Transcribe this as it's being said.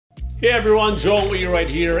Hey everyone, Jong Uy right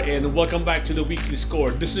here, and welcome back to the Weekly Score.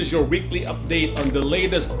 This is your weekly update on the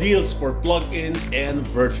latest deals for plugins and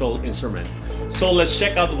virtual instrument. So let's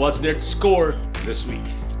check out what's there to score this week.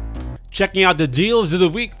 Checking out the deals of the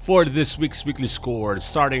week for this week's Weekly Score,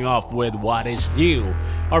 starting off with what is new.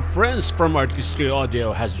 Our friends from Artistry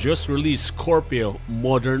Audio has just released Scorpio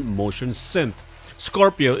Modern Motion Synth.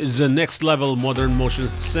 Scorpio is the next level modern motion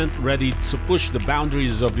synth ready to push the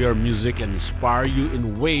boundaries of your music and inspire you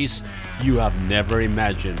in ways you have never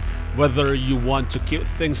imagined. Whether you want to keep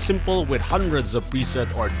things simple with hundreds of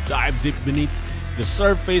presets or dive deep beneath the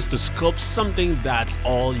surface to sculpt something that's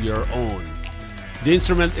all your own. The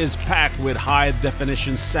instrument is packed with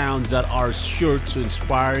high-definition sounds that are sure to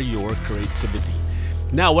inspire your creativity.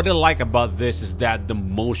 Now, what I like about this is that the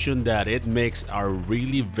motion that it makes are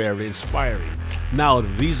really very inspiring. Now,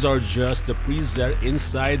 these are just the preset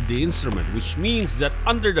inside the instrument, which means that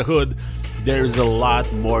under the hood, there's a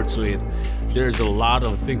lot more to it. There's a lot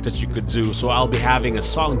of things that you could do. So I'll be having a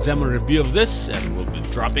song demo review of this, and we'll be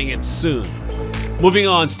dropping it soon. Moving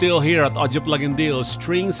on, still here at Audio Plugin Deals,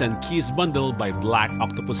 Strings and Keys Bundle by Black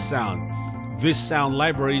Octopus Sound. These sound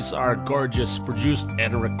libraries are gorgeous, produced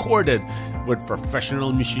and recorded with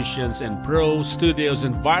professional musicians and pro studios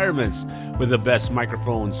environments with the best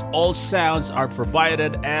microphones. All sounds are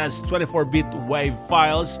provided as 24-bit WAV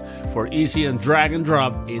files for easy and drag and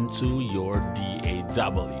drop into your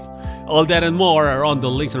DAW. All that and more are on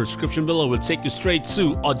the links in the description below. Will take you straight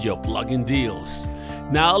to Audio Plugin Deals.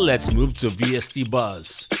 Now let's move to VST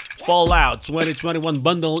Buzz. Fallout 2021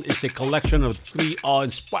 Bundle is a collection of 3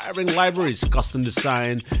 awe-inspiring libraries custom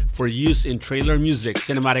designed for use in trailer music,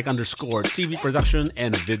 cinematic underscore, TV production,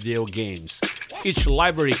 and video games. Each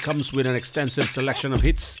library comes with an extensive selection of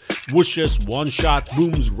hits, whooshes, one-shot,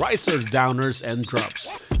 booms, risers, downers, and drops,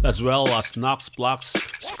 as well as knocks, blocks,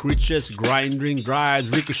 screeches, grinding, drives,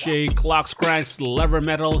 ricochet, clocks, cranks, lever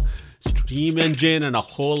metal, steam engine, and a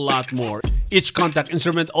whole lot more. Each contact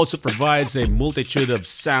instrument also provides a multitude of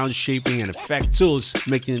sound shaping and effect tools,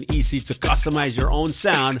 making it easy to customize your own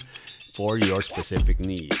sound for your specific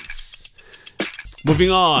needs.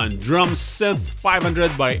 Moving on, Drum Synth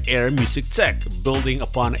 500 by Air Music Tech. Building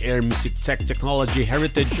upon Air Music Tech technology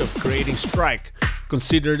heritage of creating Strike,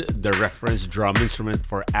 considered the reference drum instrument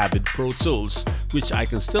for avid Pro Tools, which I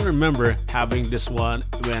can still remember having this one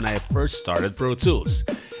when I first started Pro Tools.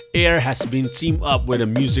 Air has been teamed up with the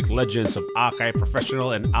music legends of Akai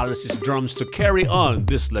Professional and Alice's Drums to carry on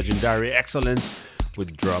this legendary excellence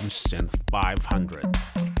with Drum Synth 500.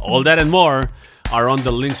 All that and more are on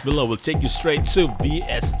the links below. Will take you straight to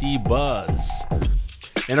VST Buzz.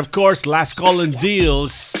 And of course, last call on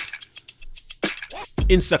deals.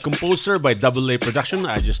 Insta Composer by AA Production.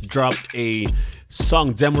 I just dropped a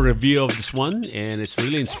song demo review of this one, and it's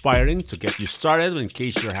really inspiring to get you started in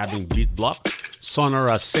case you're having beat block.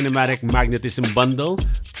 Sonora Cinematic Magnetism Bundle,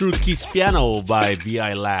 True Keys Piano by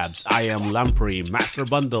VI Labs, I Am Lamprey Master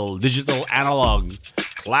Bundle, Digital Analog,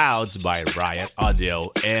 Clouds by Riot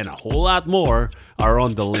Audio, and a whole lot more are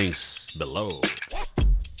on the links below.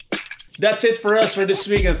 That's it for us for this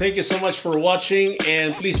week, and thank you so much for watching,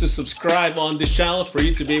 and please do subscribe on this channel for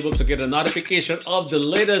you to be able to get a notification of the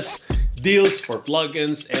latest deals for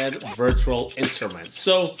plugins and virtual instruments.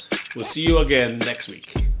 So we'll see you again next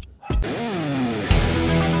week.